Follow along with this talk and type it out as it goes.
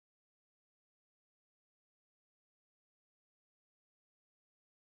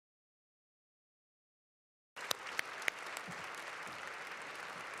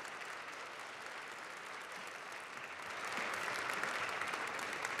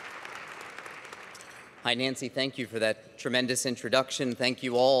Hi, Nancy. Thank you for that tremendous introduction. Thank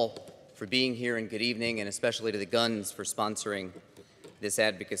you all for being here, and good evening, and especially to the Guns for sponsoring this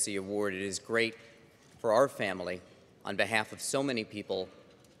Advocacy Award. It is great for our family, on behalf of so many people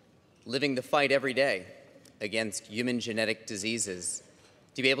living the fight every day against human genetic diseases,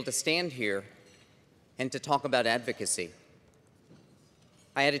 to be able to stand here and to talk about advocacy.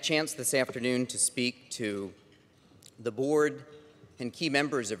 I had a chance this afternoon to speak to the board and key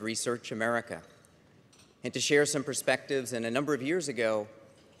members of Research America, and to share some perspectives, and a number of years ago,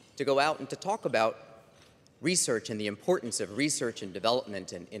 to go out and to talk about research and the importance of research and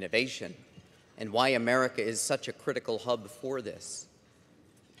development and innovation, and why America is such a critical hub for this.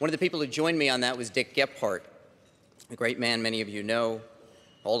 One of the people who joined me on that was Dick Gephardt, a great man many of you know,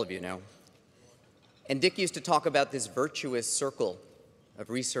 all of you know. And Dick used to talk about this virtuous circle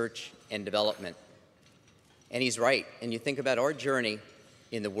of research and development. And he's right. And you think about our journey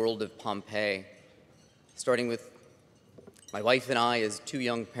in the world of Pompeii, starting with my wife and I as two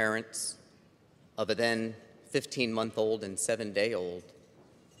young parents of a then 15-month-old and 7-day-old,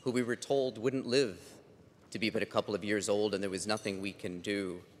 who we were told wouldn't live to be but a couple of years old, and there was nothing we can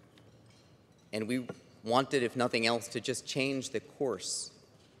do. And we wanted, if nothing else, to just change the course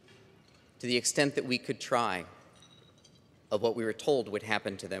to the extent that we could try of what we were told would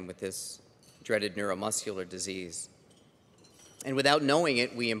happen to them with this dreaded neuromuscular disease. And without knowing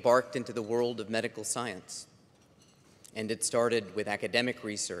it, we embarked into the world of medical science. And it started with academic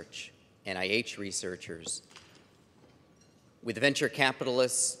research, NIH researchers, with venture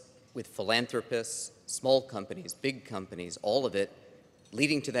capitalists, with philanthropists, small companies, big companies, all of it,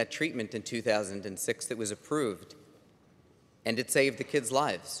 leading to that treatment in 2006 that was approved. And it saved the kids'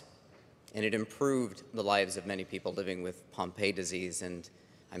 lives. And it improved the lives of many people living with Pompe disease. And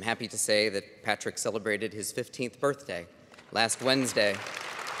I'm happy to say that Patrick celebrated his 15th birthday last Wednesday.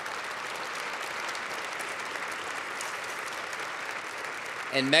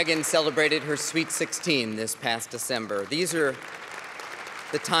 And Megan celebrated her sweet 16 this past December. These are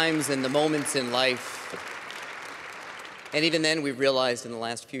the times and the moments in life. And even then, we've realized in the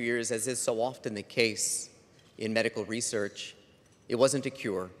last few years, as is so often the case in medical research, it wasn't a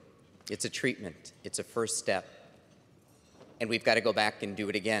cure. It's a treatment. It's a first step. And we've got to go back and do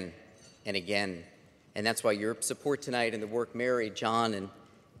it again and again. And that's why your support tonight and the work Mary, John, and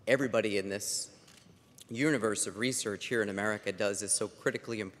everybody in this universe of research here in America does is so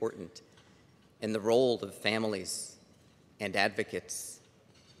critically important. And the role of families and advocates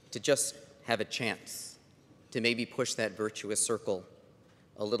to just have a chance to maybe push that virtuous circle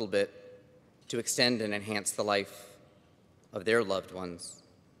a little bit, to extend and enhance the life of their loved ones,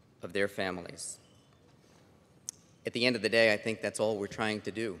 of their families. At the end of the day, I think that's all we're trying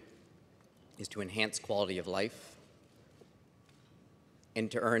to do, is to enhance quality of life and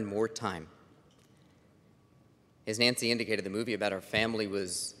to earn more time. As Nancy indicated, the movie about our family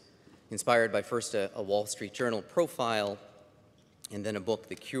was inspired by first a Wall Street Journal profile, and then a book,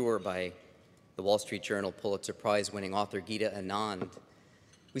 The Cure, by the Wall Street Journal Pulitzer Prize-winning author Gita Anand.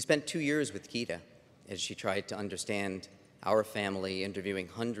 We spent 2 years with Gita as she tried to understand our family, interviewing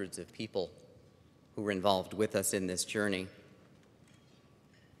hundreds of people who were involved with us in this journey.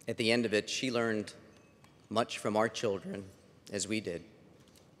 At the end of it, she learned much from our children, as we did.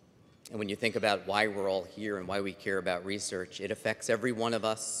 And when you think about why we're all here and why we care about research, it affects every one of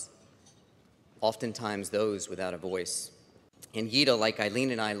us, oftentimes those without a voice. And Gita, like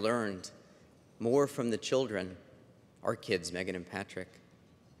Eileen and I, learned more from the children, our kids, Megan and Patrick,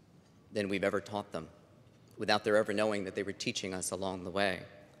 than we've ever taught them, without their ever knowing that they were teaching us along the way.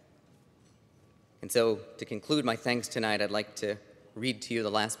 And so, to conclude my thanks tonight, I'd like to read to you the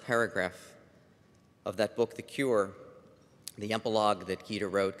last paragraph of that book, The Cure, the epilogue that Gita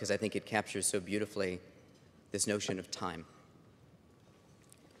wrote, because I think it captures so beautifully this notion of time.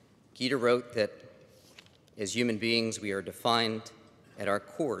 Gita wrote that as human beings, we are defined at our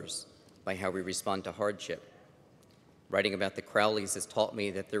cores by how we respond to hardship. Writing about the Crowleys has taught me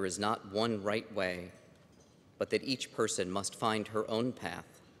that there is not one right way, but that each person must find her own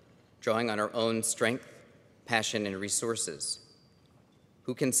path, drawing on her own strength, passion, and resources.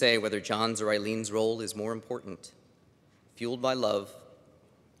 Who can say whether John's or Eileen's role is more important? Fueled by love,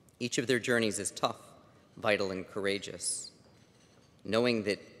 each of their journeys is tough, vital, and courageous. Knowing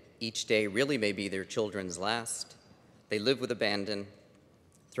that each day really may be their children's last, they live with abandon,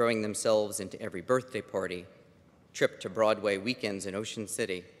 throwing themselves into every birthday party, trip to Broadway weekends in Ocean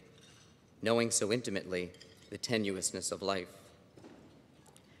City, knowing so intimately the tenuousness of life.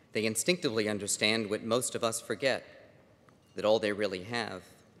 They instinctively understand what most of us forget, that all they really have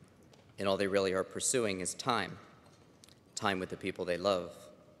and all they really are pursuing is time, time with the people they love.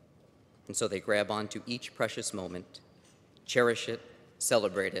 And so they grab onto each precious moment, cherish it,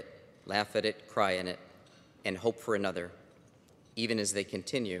 celebrate it, laugh at it, cry in it, and hope for another, even as they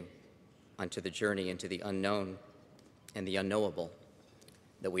continue onto the journey into the unknown and the unknowable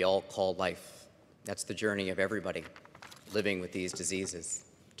that we all call life. That's the journey of everybody living with these diseases,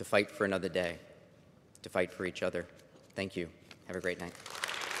 to fight for another day, to fight for each other. Thank you. Have a great night.